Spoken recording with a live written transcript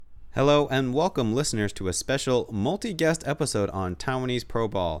Hello and welcome, listeners, to a special multi-guest episode on Taiwanese Pro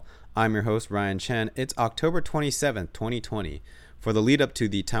Ball. I'm your host, Ryan Chen. It's October 27th, 2020. For the lead up to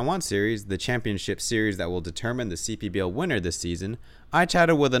the Taiwan Series, the championship series that will determine the CPBL winner this season, I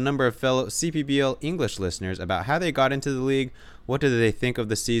chatted with a number of fellow CPBL English listeners about how they got into the league, what did they think of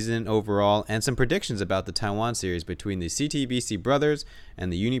the season overall, and some predictions about the Taiwan Series between the CTBC Brothers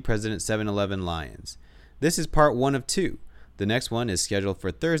and the Uni President 7-Eleven Lions. This is part one of two. The next one is scheduled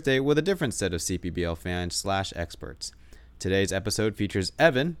for Thursday with a different set of CPBL fans/experts. Today's episode features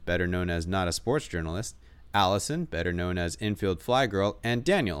Evan, better known as Not a Sports Journalist, Allison, better known as Infield Fly Girl, and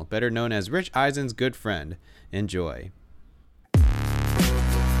Daniel, better known as Rich Eisen's good friend. Enjoy.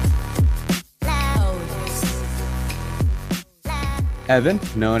 Evan,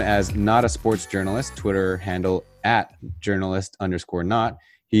 known as Not a Sports Journalist, Twitter handle at journalist_not.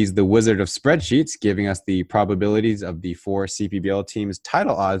 He's the wizard of spreadsheets, giving us the probabilities of the four CPBL teams'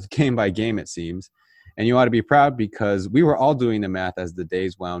 title odds game by game, it seems. And you ought to be proud because we were all doing the math as the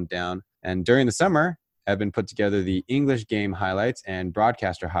days wound down. And during the summer, Evan put together the English game highlights and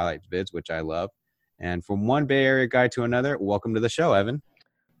broadcaster highlights vids, which I love. And from one Bay Area guy to another, welcome to the show, Evan.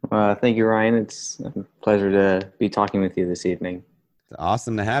 Thank you, Ryan. It's a pleasure to be talking with you this evening.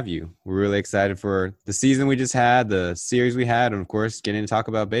 Awesome to have you. We're really excited for the season we just had, the series we had, and of course, getting to talk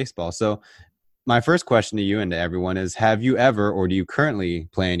about baseball. So my first question to you and to everyone is, have you ever or do you currently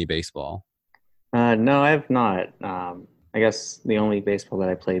play any baseball? No, I have not. I guess the only baseball that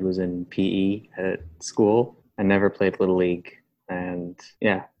I played was in PE at school. I never played Little League. And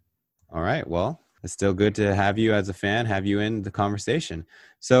yeah. All right. Well, it's still good to have you as a fan, have you in the conversation.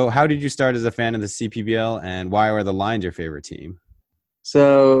 So how did you start as a fan of the CPBL, and why are the Lions your favorite team?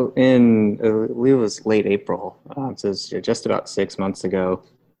 So I believe it was late April, so it's just about 6 months ago,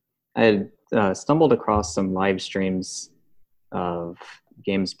 I had stumbled across some live streams of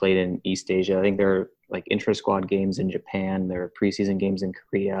games played in East Asia. I think there are like intra-squad games in Japan, there are preseason games in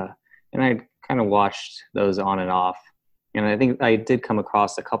Korea, and I kind of watched those on and off. And I think I did come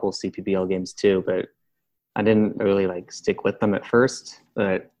across a couple of CPBL games too, but I didn't really like stick with them at first.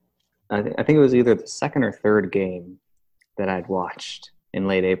 But I think it was either the second or third game that I'd watched in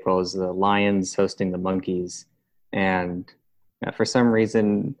late April is the Lions hosting the Monkeys. And for some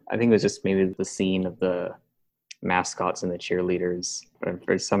reason, I think it was just maybe the scene of the mascots and the cheerleaders,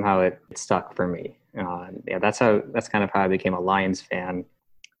 but somehow it stuck for me. That's kind of how I became a Lions fan.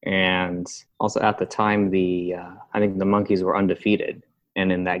 And also at the time, I think the Monkeys were undefeated.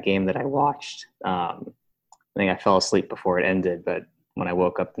 And in that game that I watched, I think I fell asleep before it ended, but when I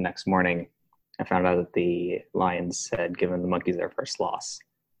woke up the next morning, I found out that the Lions had given the Monkeys their first loss,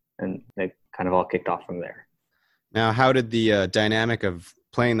 and it kind of all kicked off from there. Now, how did the dynamic of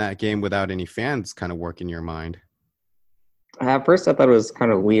playing that game without any fans kind of work in your mind? At first, I thought it was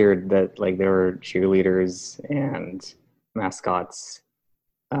kind of weird that like there were cheerleaders and mascots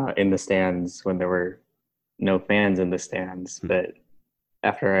in the stands when there were no fans in the stands. Mm-hmm. But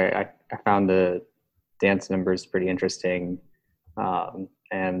after I found the dance numbers pretty interesting,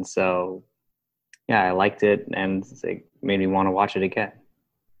 and so. Yeah, I liked it, and it made me want to watch it again.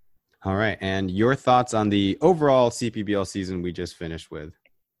 All right, and your thoughts on the overall CPBL season we just finished with?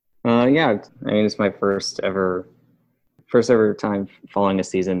 Yeah, I mean, it's my first ever time following a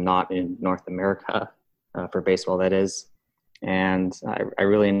season not in North America for baseball, that is, and I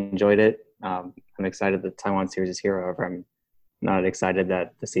really enjoyed it. I'm excited that the Taiwan Series is here. However, I'm not excited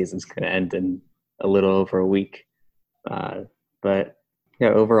that the season's going to end in a little over a week. But yeah,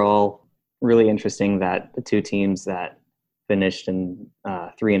 overall, really interesting that the two teams that finished in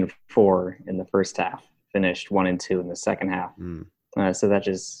 3 and 4 in the first half finished 1 and 2 in the second half. So that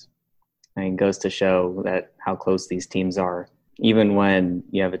just goes to show that how close these teams are. Even when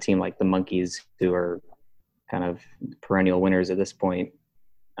you have a team like the Monkeys, who are kind of perennial winners at this point,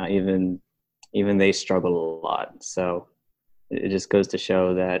 even they struggle a lot. So it just goes to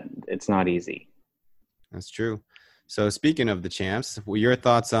show that it's not easy. That's true. So speaking of the champs, your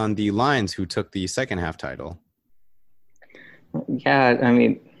thoughts on the Lions who took the second half title? Yeah, I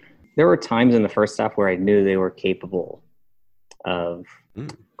mean, there were times in the first half where I knew they were capable of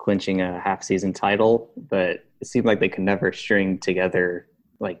clinching a half-season title, but it seemed like they could never string together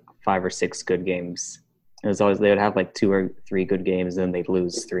like 5 or 6 good games. It was always they would have like 2 or 3 good games, then they'd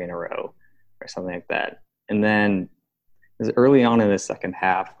lose 3 in a row or something like that. And then it was early on in the second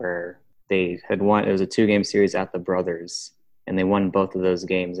half where they had won. It was a 2-game series at the Brothers, and they won both of those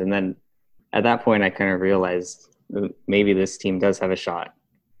games. And then at that point, I kind of realized maybe this team does have a shot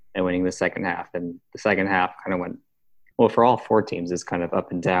at winning the second half. And the second half kind of went, well, for all 4 teams, it's kind of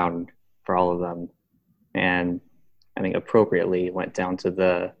up and down for all of them. And I think appropriately went down to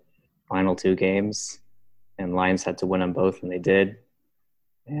the final two games, and Lions had to win them both, and they did.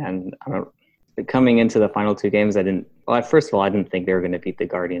 And I don't. Coming into the final two games, first of all, I didn't think they were going to beat the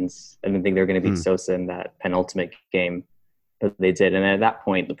Guardians. I didn't think they were going to beat Sosa in that penultimate game, but they did. And at that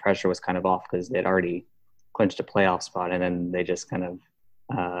point, the pressure was kind of off because they'd already clinched a playoff spot, and then they just kind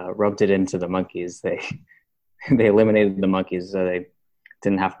of rubbed it into the Monkeys. They eliminated the Monkeys, so they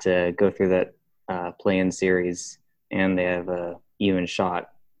didn't have to go through that play-in series, and they have a even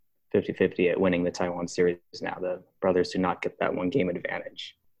shot, 50-50 at winning the Taiwan series now. The brothers do not get that one game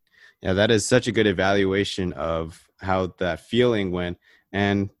advantage. Yeah, that is such a good evaluation of how that feeling went.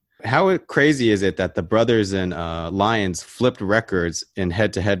 And how crazy is it that the brothers and Lions flipped records in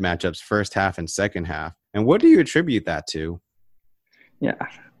head-to-head matchups first half and second half? And what do you attribute that to? Yeah,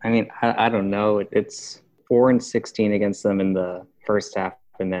 I mean, I don't know. It's 4-16 against them in the first half,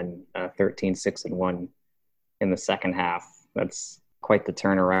 and then 13-6-1 in the second half. That's quite the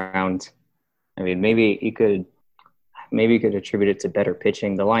turnaround. I mean, maybe you could attribute it to better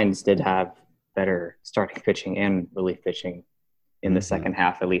pitching. The Lions did have better starting pitching and relief pitching in the second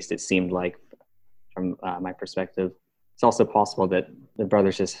half, at least it seemed like from my perspective. It's also possible that the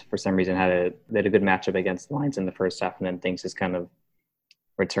brothers just, for some reason, had a good matchup against the Lions in the first half, and then things just kind of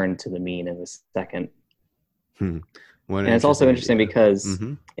returned to the mean in the second. And it's also interesting because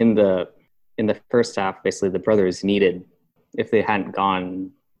in the first half, basically the brothers needed, if they hadn't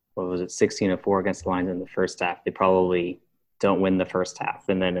gone, 16-4 against the Lions in the first half, they probably don't win the first half.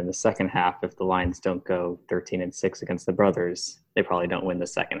 And then in the second half, if the Lions don't go 13-6 against the brothers, they probably don't win the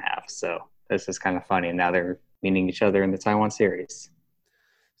second half. So this is kind of funny. And now they're meeting each other in the Taiwan series.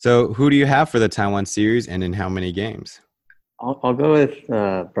 So who do you have for the Taiwan series, and in how many games? I'll go with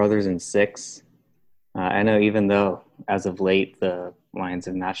brothers in 6. I know even though as of late the Lions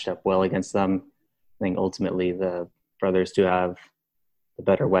have matched up well against them, I think ultimately the brothers do have the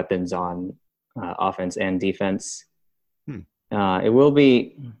better weapons on offense and defense. It will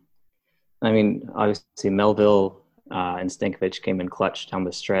be, I mean, obviously Melville and Stankovic came in clutch down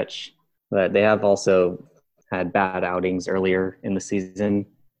the stretch, but they have also had bad outings earlier in the season.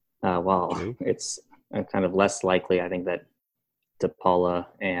 While it's kind of less likely, I think, that DePaula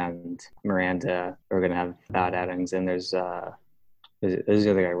and Miranda are going to have bad outings. And there's the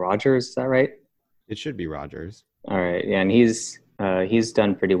other guy, Rogers, is that right? It should be Rogers. All right, yeah, and he's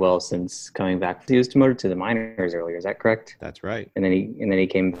done pretty well since coming back. He was demoted to the minors earlier, is that correct? That's right. And then he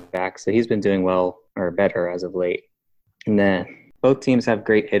came back, so he's been doing well or better as of late. And then both teams have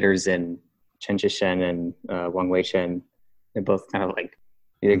great hitters in Chen Zhishen and Wang Wei-Chen. They're both kind of like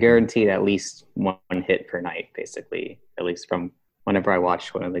they're guaranteed at least one hit per night, basically. At least from whenever I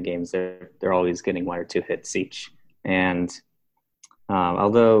watch one of the games, they're always getting 1 or 2 hits each. And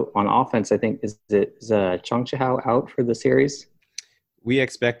although on offense, I think is Chong Chihao out for the series? We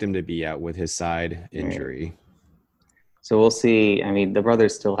expect him to be out with his side injury. Right. So we'll see. I mean, the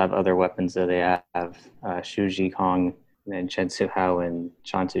brothers still have other weapons. So they have Xu Jikong and Chen Suhao and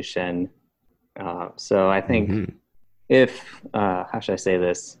Chan Tu-Shen. So I think if, how should I say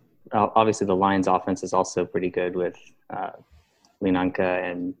this? Obviously, the Lions offense is also pretty good with Lin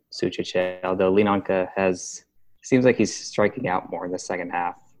Anka and Su Chiche, although Lin Anka seems like he's striking out more in the second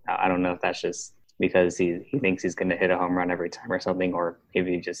half. I don't know if that's just because he thinks he's going to hit a home run every time or something, or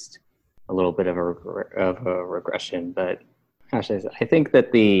maybe just a little bit of a regression. But I think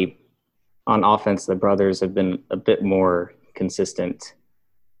that on offense, the brothers have been a bit more consistent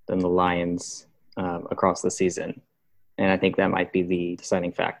than the Lions across the season. And I think that might be the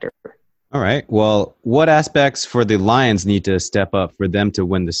deciding factor. All right. Well, what aspects for the Lions need to step up for them to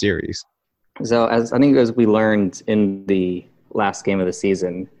win the series? So as we learned in the last game of the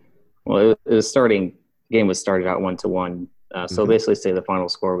season, well, game was started out 1-1. So basically say the final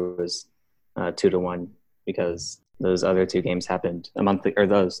score was 2-1 because those other 2 games happened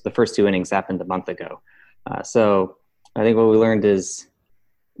the first 2 innings happened a month ago. So I think what we learned is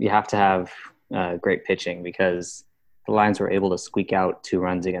you have to have great pitching because the Lions were able to squeak out 2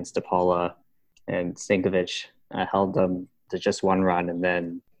 runs against DePaula, and Stankovic held them to just 1 run, and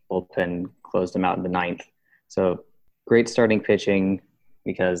then bullpen closed them out in the 9th. So great starting pitching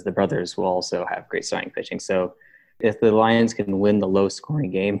because the brothers will also have great starting pitching. So if the Lions can win the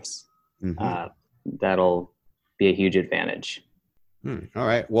low-scoring games, that'll be a huge advantage. All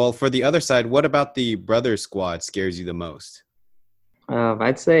right. Well, for the other side, what about the brothers squad scares you the most?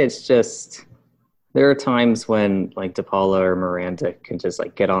 I'd say it's just there are times when like DePaula or Miranda can just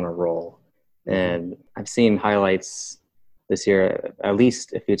like get on a roll. And I've seen highlights this year, at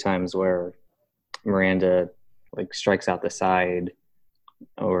least a few times, where Miranda like strikes out the side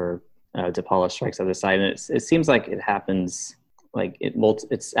or DePaula strikes out the side. And it seems like it happens like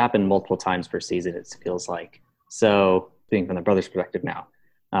it's happened multiple times per season. It feels like. So, being from the brothers' perspective now,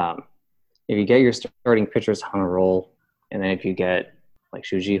 if you get your starting pitchers on a roll, and then if you get like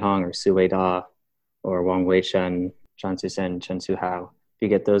Shu Jihong or Su Da or Wang Weichen, Chan Su-sen, Chen Su-hao, if you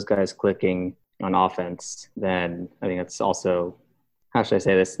get those guys clicking on offense, then I think it's also, how should I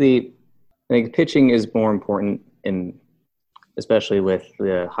say this? I think pitching is more important especially with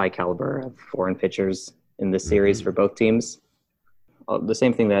the high caliber of foreign pitchers in this series for both teams. The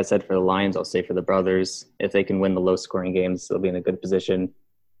same thing that I said for the Lions, I'll say for the brothers. If they can win the low-scoring games, they'll be in a good position.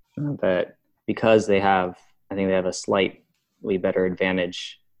 But because I think they have a slightly better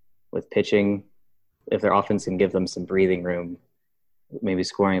advantage with pitching. If their offense can give them some breathing room, maybe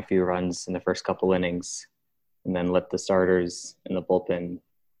scoring a few runs in the first couple innings, and then let the starters in the bullpen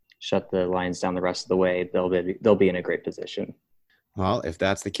shut the Lions down the rest of the way, they'll be in a great position. Well, if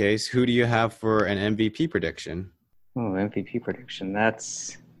that's the case, who do you have for an MVP prediction? Oh, MVP prediction. I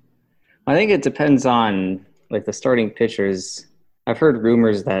think it depends on like the starting pitchers. I've heard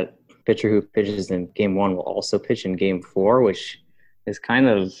rumors that pitcher who pitches in game 1 will also pitch in game 4, which is kind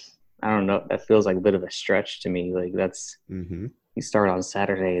of, I don't know, that feels like a bit of a stretch to me. Like that's, you start on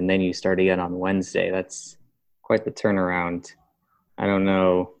Saturday and then you start again on Wednesday. That's quite the turnaround. I don't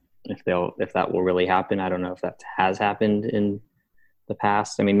know if that will really happen. I don't know if that has happened in the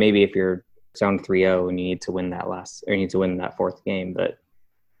past. I mean, maybe if you're down 3-0 and you need to win that fourth game, but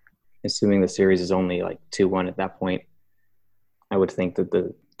assuming the series is only like 2-1 at that point, I would think that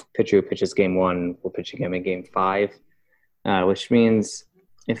the pitcher who pitches game 1 will pitch again in game 5, which means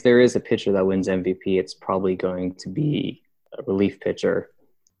if there is a pitcher that wins MVP, it's probably going to be a relief pitcher.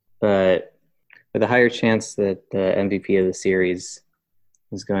 But with a higher chance that the MVP of the series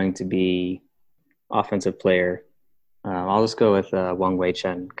is going to be offensive player, I'll just go with Wang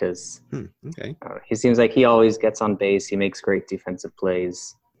Weichen because he seems like he always gets on base. He makes great defensive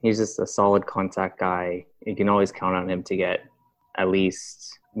plays. He's just a solid contact guy. You can always count on him to get at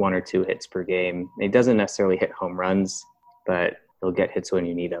least 1 or 2 hits per game. He doesn't necessarily hit home runs, but he'll get hits when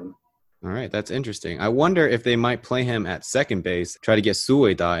you need him. All right, that's interesting. I wonder if they might play him at second base, try to get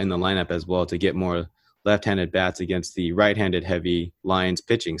Su Da in the lineup as well to get more left-handed bats against the right-handed heavy Lions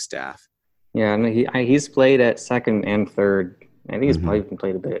pitching staff. Yeah, and he's played at second and third. I think he's probably even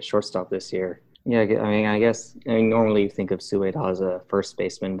played a bit at shortstop this year. Yeah, I guess normally you think of Su Da as a first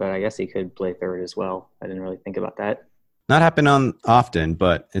baseman, but I guess he could play third as well. I didn't really think about that. Not happen on often,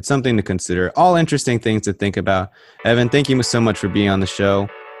 but it's something to consider. All interesting things to think about. Evan, thank you so much for being on the show.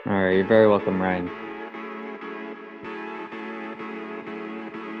 All right, you're very welcome, Ryan.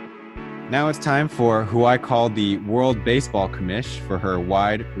 Now it's time for who I call the World Baseball Commish for her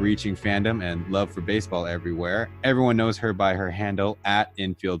wide-reaching fandom and love for baseball everywhere. Everyone knows her by her handle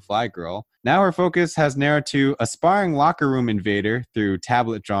 @InfieldFlyGirl. Now her focus has narrowed to aspiring locker room invader through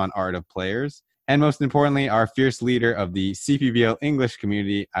tablet-drawn art of players. And most importantly, our fierce leader of the CPBL English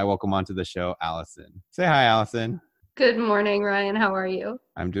community. I welcome onto the show, Allison. Say hi, Allison. Good morning, Ryan. How are you?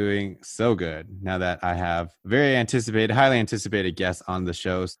 I'm doing so good now that I have highly anticipated guests on the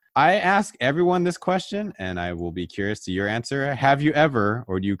shows. I ask everyone this question, and I will be curious to your answer. Have you ever,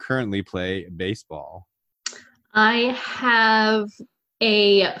 or do you currently play baseball? I have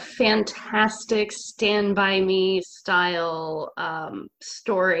a fantastic Stand By Me style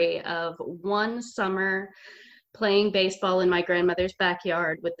story of one summer playing baseball in my grandmother's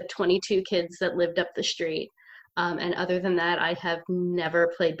backyard with the 22 kids that lived up the street. And other than that, I have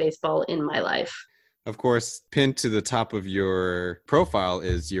never played baseball in my life. Of course, pinned to the top of your profile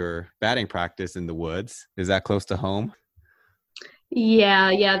is your batting practice in the woods. Is that close to home?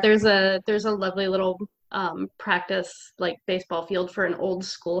 Yeah. There's a lovely little practice like baseball field for an old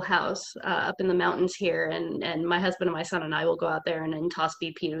schoolhouse up in the mountains here, and my husband and my son and I will go out there and toss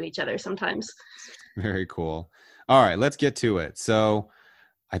BP to each other sometimes. Very cool. All right, let's get to it. So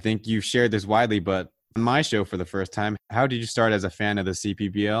I think you've shared this widely, but on my show for the first time, how did you start as a fan of the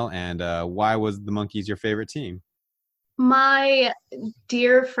CPBL, and why was the Monkeys your favorite team? My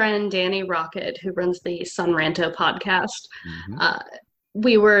dear friend Danny Rocket, who runs the Sun Ranto podcast,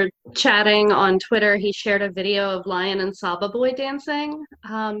 we were chatting on Twitter. He shared a video of Lion and Saba Boy dancing.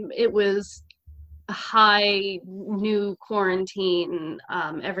 It was a high new quarantine.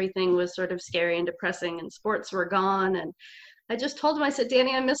 Everything was sort of scary and depressing, and sports were gone. And I just told him, I said,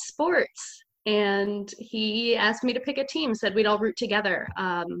 Danny, I miss sports. And he asked me to pick a team, said we'd all root together.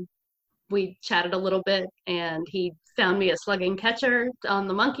 We chatted a little bit, and he found me a slugging catcher on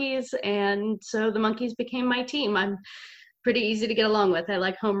the Monkeys, and so the Monkeys became my team. I'm pretty easy to get along with. I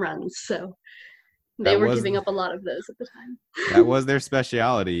like home runs, so they were giving up a lot of those at the time. That was their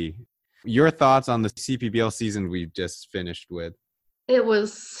specialty. Your thoughts on the CPBL season we just finished with? It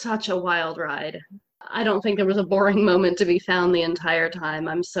was such a wild ride. I don't think there was a boring moment to be found the entire time.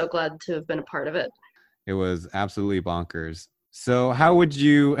 I'm so glad to have been a part of it. It was absolutely bonkers. So how would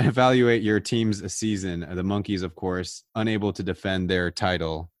you evaluate your team's season? The Monkeys, of course, unable to defend their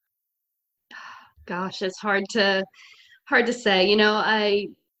title. Gosh, it's hard to say. You know, I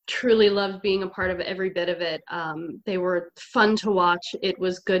truly loved being a part of every bit of it. They were fun to watch. It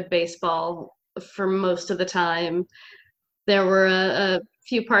was good baseball for most of the time. There were a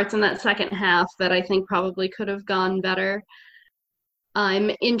few parts in that second half that I think probably could have gone better.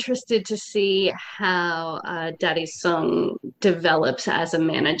 I'm interested to see how Daddy Sung develops as a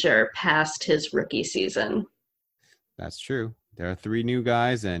manager past his rookie season. That's true. There are 3 new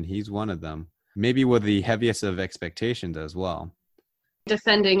guys, and he's one of them. Maybe with the heaviest of expectations as well.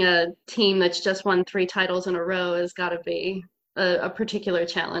 Defending a team that's just won 3 titles in a row has got to be a particular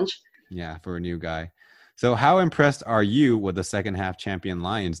challenge. Yeah, for a new guy. So how impressed are you with the second half champion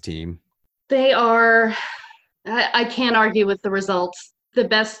Lions team? They are, I can't argue with the results. The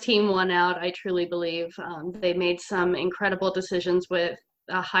best team won out, I truly believe. They made some incredible decisions with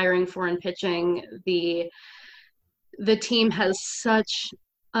hiring foreign pitching. The team has such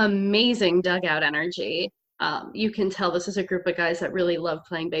amazing dugout energy. You can tell this is a group of guys that really love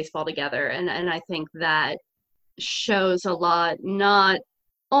playing baseball together. And I think that shows a lot, not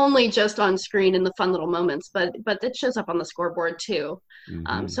only just on screen in the fun little moments, but it shows up on the scoreboard too.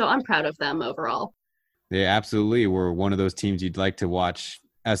 Mm-hmm. So I'm proud of them overall. They absolutely were one of those teams you'd like to watch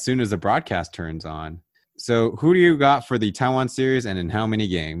as soon as the broadcast turns on. So who do you got for the Taiwan series and in how many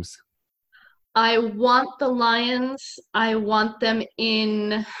games? I want the Lions. I want them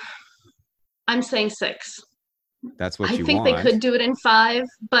in, I'm saying 6. That's what you want. I think they could do it in 5,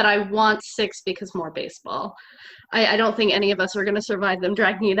 but I want 6 because more baseball. I don't think any of us are going to survive them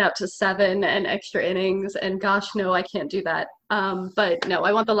dragging it out to 7 and extra innings. And gosh, no, I can't do that. But no,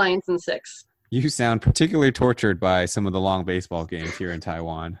 I want the Lions in 6. You sound particularly tortured by some of the long baseball games here in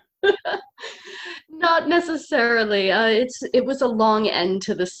Taiwan. Not necessarily. It was a long end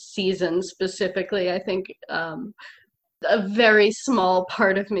to the season specifically. I think a very small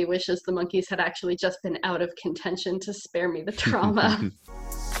part of me wishes the Monkeys had actually just been out of contention to spare me the trauma.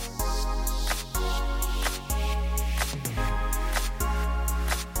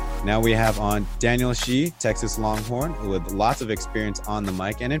 Now we have on Daniel Shi, Texas Longhorn, with lots of experience on the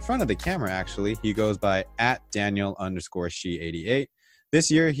mic and in front of the camera, actually. He goes by @Daniel_Shi88.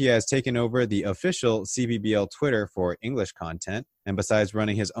 This year, he has taken over the official CPBL Twitter for English content. And besides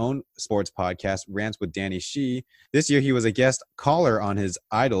running his own sports podcast, Rants with Danny Shi, this year he was a guest caller on his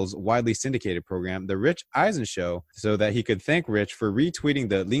Idol's widely syndicated program, The Rich Eisen Show, so that he could thank Rich for retweeting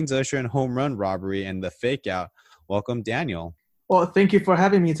the Lin Zeshen home run robbery and the fake out. Welcome, Daniel. Well, thank you for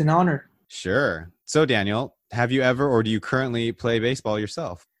having me. It's an honor. Sure. So, Daniel, have you ever or do you currently play baseball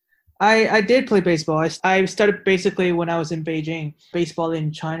yourself? I did play baseball. I started basically when I was in Beijing. Baseball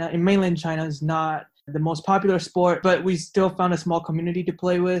in China, in mainland China, is not the most popular sport, but we still found a small community to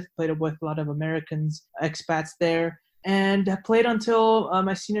play with. Played with a lot of Americans, expats there, and I played until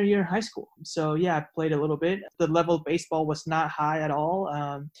my senior year in high school. So, yeah, I played a little bit. The level of baseball was not high at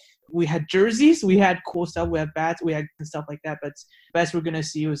all. We had jerseys, we had cool stuff, we had bats, we had stuff like that, but best we're going to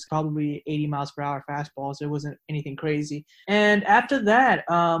see was probably 80 miles per hour fastballs. It wasn't anything crazy. And after that,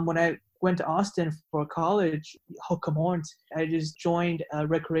 when I went to Austin for college, Holcomb Horns, I just joined a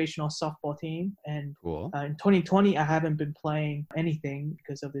recreational softball team. And Cool. In 2020, I haven't been playing anything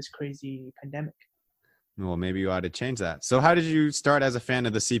because of this crazy pandemic. Well, maybe you ought to change that. So how did you start as a fan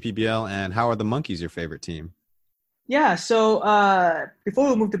of the CPBL, and how are the Monkeys your favorite team? Yeah, so before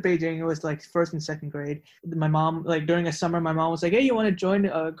we moved to Beijing, it was like first and second grade. My mom, like during a summer, my mom was like, "Hey, you want to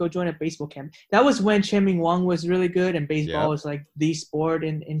go join a baseball camp?" That was when Chen Wang was really good, and baseball was like the sport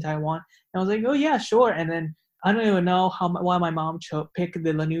in Taiwan. And I was like, "Oh yeah, sure." And then I don't even know why my mom picked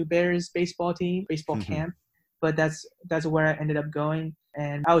the Lanu Bears baseball camp, but that's where I ended up going,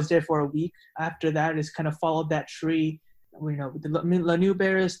 and I was there for a week. After that, just kind of followed that tree. You know, the Lanu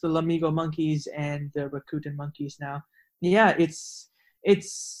Bears, the Lamigo Monkeys, and the Rakuten Monkeys now. Yeah, that's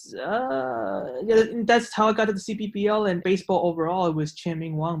how I got to the CPBL and baseball overall. It was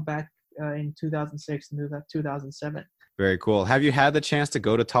Chen Wang back in 2006 and 2007. Very cool. Have you had the chance to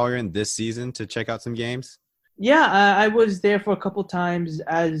go to Taoyuan this season to check out some games? Yeah, I was there for a couple times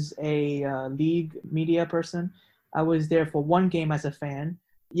as a league media person. I was there for one game as a fan.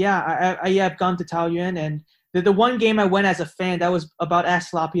 Yeah, I've gone to Taoyuan, and the one game I went as a fan, that was about as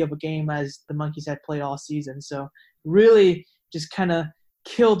sloppy of a game as the Monkeys had played all season. So really just kind of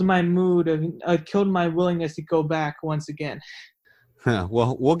killed my mood, killed my willingness to go back once again.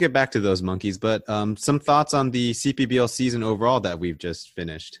 Well, we'll get back to those monkeys, but some thoughts on the CPBL season overall that we've just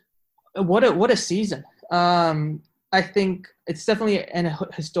finished. What a season. I think it's definitely an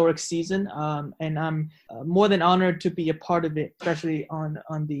historic season, and I'm more than honored to be a part of it, especially on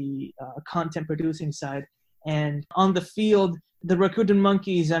the content producing side. And on the field, the Rakuten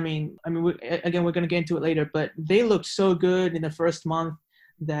Monkeys, again, we're going to get into it later, but they looked so good in the first month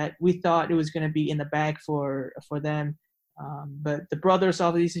that we thought it was going to be in the bag for them. But the brothers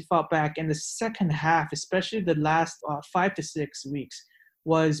obviously fought back, and the second half, especially the last 5 to 6 weeks,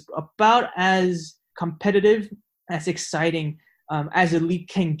 was about as competitive, as exciting as a league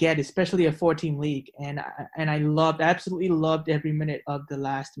can get, especially a 4-team league. And I absolutely loved every minute of the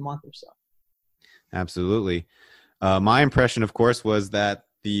last month or so. Absolutely. My impression, of course, was that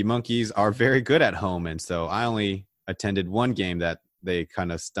the Monkeys are very good at home. And so I only attended one game that they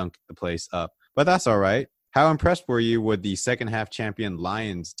kind of stunk the place up. But that's all right. How impressed were you with the second half champion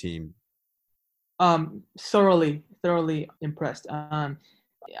Lions team? Thoroughly impressed.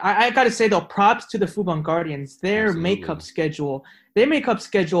 I got to say, though, props to the Fubon Guardians. Their makeup schedule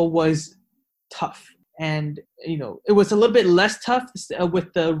was tough. And, it was a little bit less tough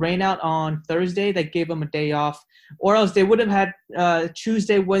with the rainout on Thursday that gave them a day off. Or else they would have had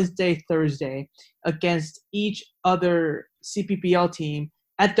Tuesday, Wednesday, Thursday against each other CPBL team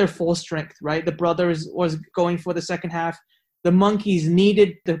at their full strength, right? The brothers was going for the second half. The Monkeys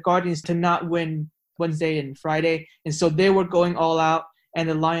needed the Guardians to not win Wednesday and Friday. And so they were going all out. And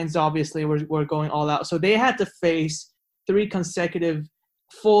the Lions obviously were going all out. So they had to face 3 consecutive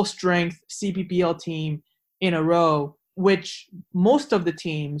full-strength CPBL team in a row, which most of the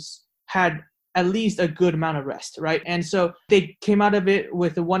teams had at least a good amount of rest, right? And so they came out of it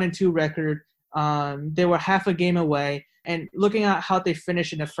with a 1-2 record. They were half a game away. And looking at how they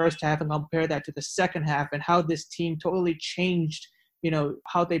finished in the first half and compare that to the second half and how this team totally changed,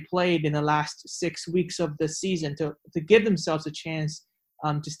 how they played in the last 6 weeks of the season to give themselves a chance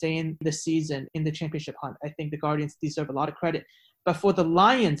to stay in the season in the championship hunt. I think the Guardians deserve a lot of credit. But for the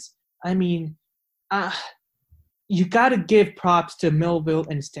Lions, you got to give props to Millville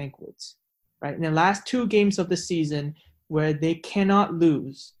and Stankwoods, right? In the last 2 games of the season where they cannot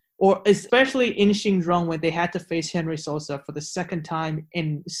lose, or especially in Xingzhuang when they had to face Henry Sosa for the second time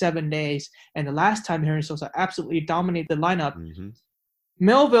in 7 days, and the last time Henry Sosa absolutely dominated the lineup. Mm-hmm.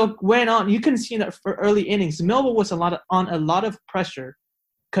 Millville went on. You can see that for early innings, Millville was on a lot of pressure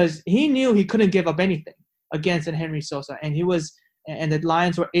because he knew he couldn't give up anything against Henry Sosa, and the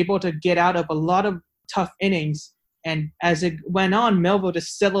Lions were able to get out of a lot of tough innings. And as it went on, Millville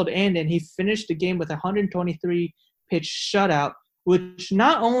just settled in, and he finished the game with a 123-pitch shutout, which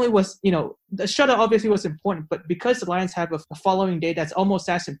not only was, the shutout obviously was important, but because the Lions have a following day that's almost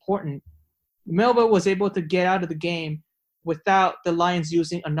as important, Millville was able to get out of the game without the Lions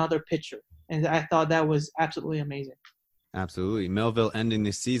using another pitcher. And I thought that was absolutely amazing. Absolutely. Millville ending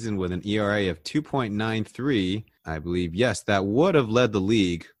the season with an ERA of 2.93, I believe. Yes, that would have led the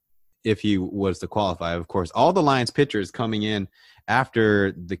league if he was to qualify. Of course, all the Lions pitchers coming in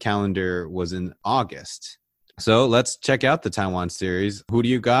after the calendar was in August. So let's check out the Taiwan series. Who do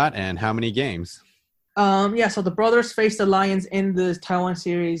you got and how many games? So the brothers faced the Lions in the Taiwan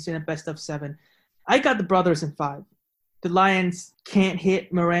series in a best of 7. I got the brothers in 5. The Lions can't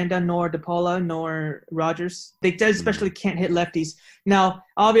hit Miranda, nor DePaula, nor Rogers. They especially can't hit lefties. Now,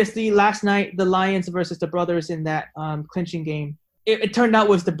 obviously, last night, the Lions versus the brothers in that clinching game, it turned out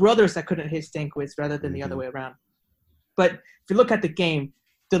it was the brothers that couldn't hit Stankwitz rather than the other way around. But if you look at the game,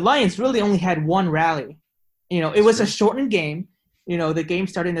 the Lions really only had 1 rally. It was a shortened game. The game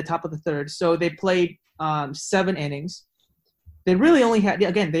started in the top of the 3rd. So they played 7 innings. They really only had,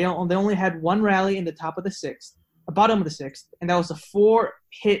 again, they only had 1 rally in the top of the 6th. Bottom of the 6th, and that was a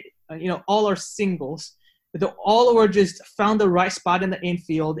 4-hit, all are singles. All were just found the right spot in the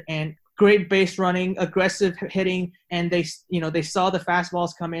infield and great base running, aggressive hitting, and they saw the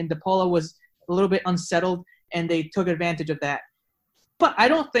fastballs come in. DePaula was a little bit unsettled, and they took advantage of that. But I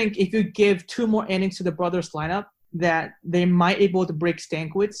don't think if you give 2 more innings to the brothers lineup that they might be able to break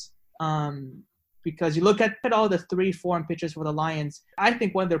Stankwitz. Because you look at all the 3 foreign pitchers for the Lions, I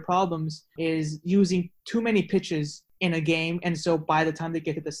think one of their problems is using too many pitches in a game. And so by the time they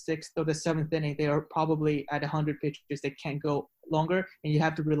get to the 6th or the 7th inning, they are probably at 100 pitches. They can't go longer, and you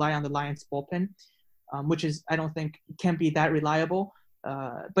have to rely on the Lions bullpen, which is, I don't think, can be that reliable.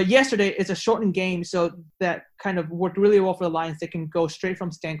 But yesterday, it's a shortened game, so that kind of worked really well for the Lions. They can go straight from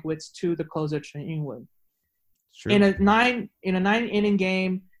Stankwitz to the closer, Chen Yingwen. In a 9-inning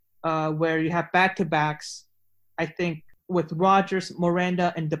game, where you have back-to-backs, I think with Rogers,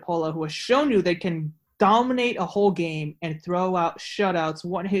 Miranda, and DePaula, who have shown you they can dominate a whole game and throw out shutouts,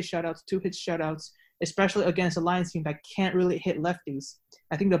 one-hit shutouts, two-hit shutouts, especially against a Lions team that can't really hit lefties.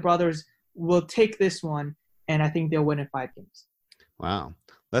 I think the brothers will take this one, and I think they'll win in 5 games. Wow.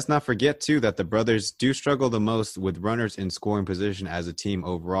 Let's not forget, too, that the brothers do struggle the most with runners in scoring position as a team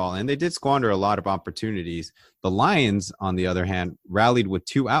overall, and they did squander a lot of opportunities. The Lions, on the other hand, rallied with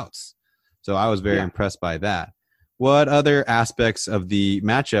 2 outs, so I was very impressed by that. What other aspects of the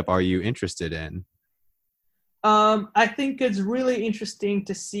matchup are you interested in? I think it's really interesting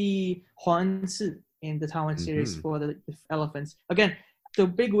to see Huang Si in the Taiwan series for the Elephants. Again, the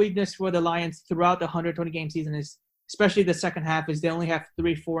big weakness for the Lions throughout the 120-game season is, especially the second half, is they only have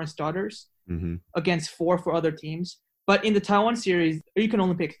 3 foreign starters against 4 for other teams. But in the Taiwan series, you can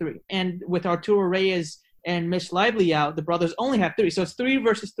only pick 3. And with Arturo Reyes and Mitch Lively out, the brothers only have 3. So it's 3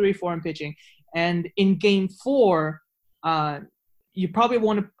 versus 3 foreign pitching. And in game 4, you probably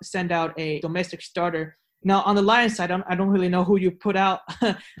want to send out a domestic starter. Now, on the Lions side, I don't really know who you put out.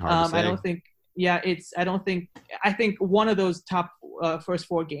 I think one of those top first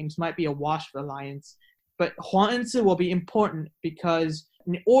 4 games might be a wash for the Lions. But Huang Si will be important because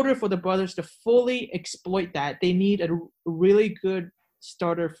in order for the brothers to fully exploit that, they need a really good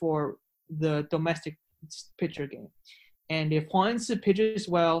starter for the domestic pitcher game. And if Huang Si pitches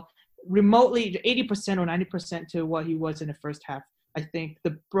well, remotely 80% or 90% to what he was in the first half, I think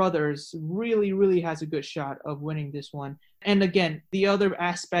the brothers really, really has a good shot of winning this one. And again, the other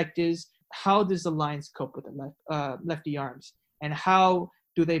aspect is how does the Lions cope with the lefty arms, and how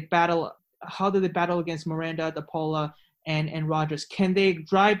do they battle against Miranda, DePaula, and Rogers? Can they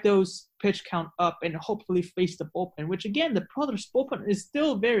drive those pitch count up and hopefully face the bullpen, which again, the brothers' bullpen is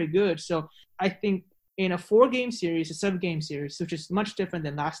still very good. So I think in a 4-game series, a 7-game series, which is much different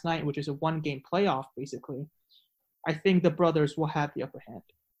than last night, which is a 1-game playoff basically, I think the brothers will have the upper hand.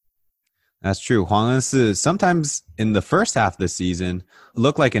 That's true. Huang Si sometimes in the first half of the season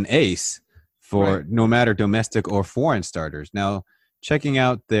looked like an ace for no matter domestic or foreign starters. Now, checking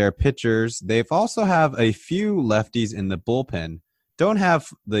out their pitchers, they've also have a few lefties in the bullpen. Don't have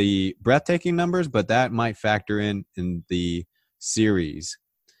the breathtaking numbers, but that might factor in the series.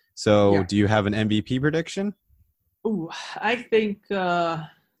 So do you have an MVP prediction? Ooh, I think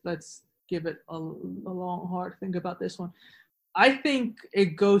let's give it a long, hard think about this one. I think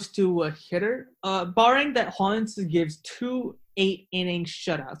it goes to a hitter, barring that Huang Si gives 2 8-inning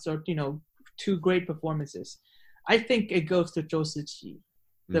shutouts or, 2 great performances. I think it goes to Zhou Siqi,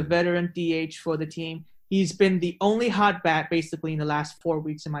 the veteran DH for the team. He's been the only hot bat basically in the last 4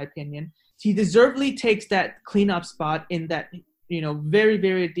 weeks, in my opinion. He deservedly takes that cleanup spot in that, very,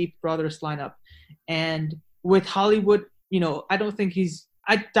 very deep brothers lineup. And with Hollywood,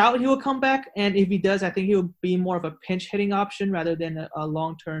 I doubt he will come back. And if he does, I think he will be more of a pinch hitting option rather than a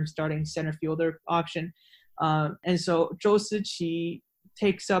long-term starting center fielder option. And so Zhou Siqi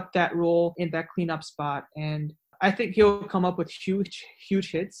takes up that role in that cleanup spot. And I think he'll come up with huge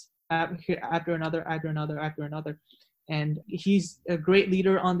hits after another. And he's a great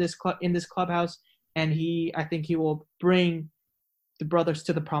leader on this in this clubhouse. And I think he will bring the brothers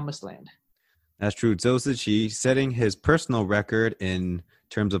to the promised land. That's true. Zhou Siqi setting his personal record in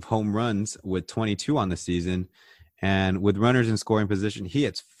terms of home runs with 22 on the season. And with runners in scoring position, he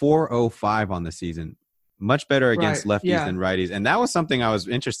hits .405 on the season. Much better against lefties than righties. And that was something I was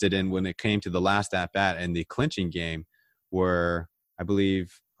interested in when it came to the last at-bat in the clinching game, where I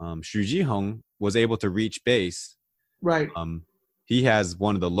believe Xu Jihong was able to reach base. Right. He has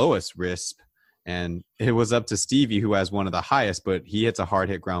one of the lowest RISP, and it was up to Stevie, who has one of the highest, but he hits a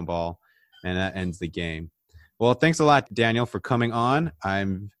hard-hit ground ball, and that ends the game. Well, thanks a lot, Daniel, for coming on.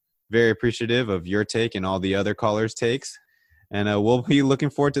 I'm very appreciative of your take and all the other callers' takes, and we'll be looking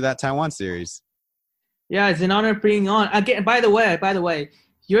forward to that Taiwan series. Yeah, it's an honor being on. Again, by the way,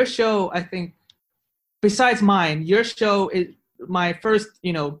 your show, I think, besides mine, your show is my first,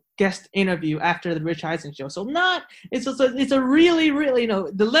 guest interview after the Rich Eisen show. So it's a really, really,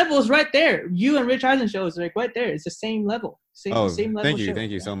 the level is right there. You and Rich Eisen show is like right there. It's the same level. Same level. Thank you. Show.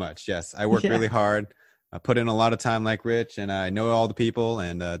 Thank you so much. Yes, I work really hard. I put in a lot of time like Rich, and I know all the people,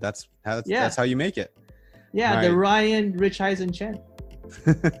 and that's how you make it. Yeah, all the Ryan Rich Eisen Chen.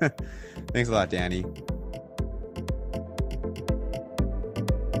 Thanks a lot, Danny.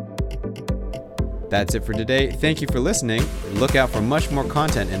 That's it for today. Thank you for listening. Look out for much more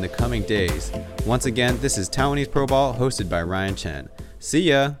content in the coming days. Once again, this is Taiwanese Pro Ball hosted by Ryan Chen. See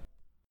ya!